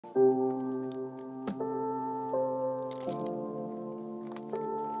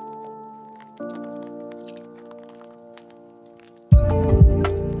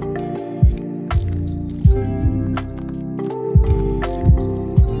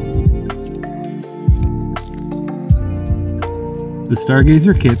The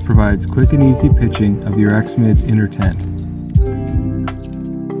Stargazer Kit provides quick and easy pitching of your X-Mid inner tent.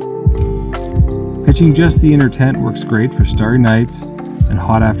 Pitching just the inner tent works great for starry nights and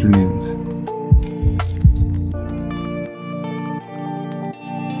hot afternoons.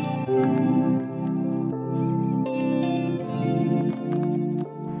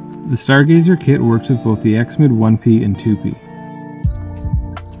 The Stargazer Kit works with both the X-Mid 1P and 2P.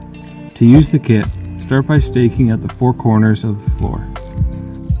 To use the kit, start by staking at the four corners of the floor.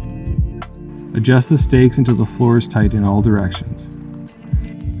 Adjust the stakes until the floor is tight in all directions.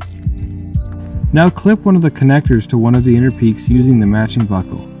 Now clip one of the connectors to one of the inner peaks using the matching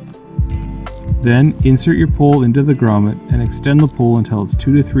buckle. Then insert your pole into the grommet and extend the pole until it's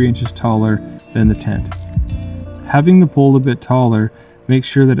 2 to 3 inches taller than the tent. Having the pole a bit taller, make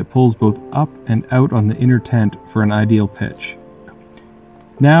sure that it pulls both up and out on the inner tent for an ideal pitch.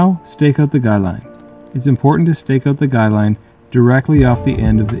 Now stake out the guy line. It's important to stake out the guy line directly off the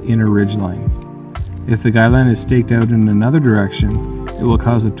end of the inner ridge line. If the guy line is staked out in another direction, it will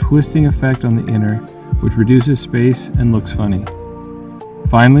cause a twisting effect on the inner, which reduces space and looks funny.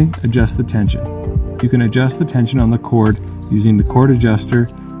 Finally, adjust the tension. You can adjust the tension on the cord using the cord adjuster,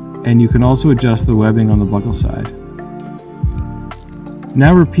 and you can also adjust the webbing on the buckle side.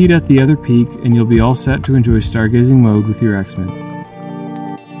 Now repeat at the other peak and you'll be all set to enjoy stargazing mode with your X-Mid.